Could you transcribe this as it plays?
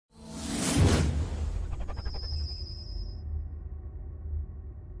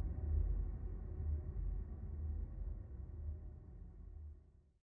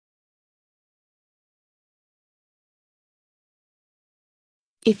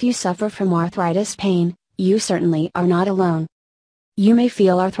If you suffer from arthritis pain, you certainly are not alone. You may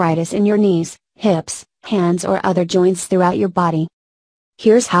feel arthritis in your knees, hips, hands or other joints throughout your body.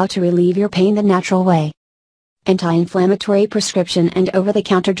 Here's how to relieve your pain the natural way. Anti-inflammatory prescription and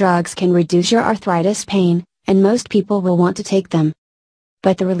over-the-counter drugs can reduce your arthritis pain, and most people will want to take them.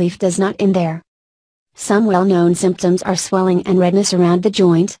 But the relief does not end there. Some well-known symptoms are swelling and redness around the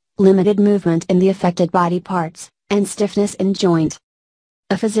joint, limited movement in the affected body parts, and stiffness in joint.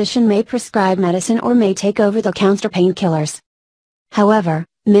 A physician may prescribe medicine or may take over-the-counter painkillers. However,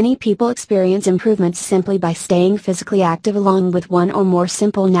 many people experience improvements simply by staying physically active along with one or more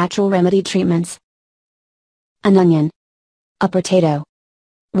simple natural remedy treatments. An onion. A potato.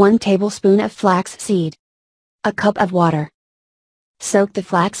 1 tablespoon of flax seed. A cup of water. Soak the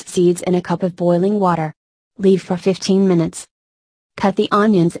flax seeds in a cup of boiling water. Leave for 15 minutes. Cut the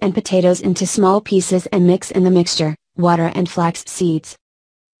onions and potatoes into small pieces and mix in the mixture, water and flax seeds.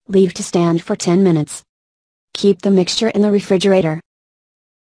 Leave to stand for 10 minutes. Keep the mixture in the refrigerator.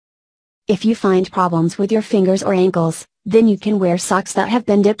 If you find problems with your fingers or ankles, then you can wear socks that have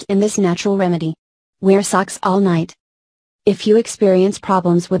been dipped in this natural remedy. Wear socks all night. If you experience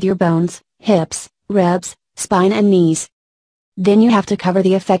problems with your bones, hips, ribs, spine and knees, then you have to cover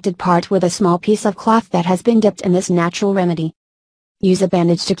the affected part with a small piece of cloth that has been dipped in this natural remedy. Use a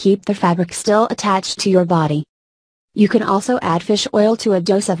bandage to keep the fabric still attached to your body. You can also add fish oil to a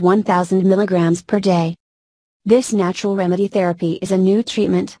dose of 1000 milligrams per day. This natural remedy therapy is a new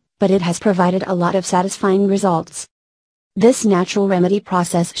treatment, but it has provided a lot of satisfying results. This natural remedy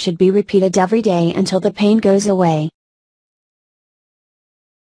process should be repeated every day until the pain goes away.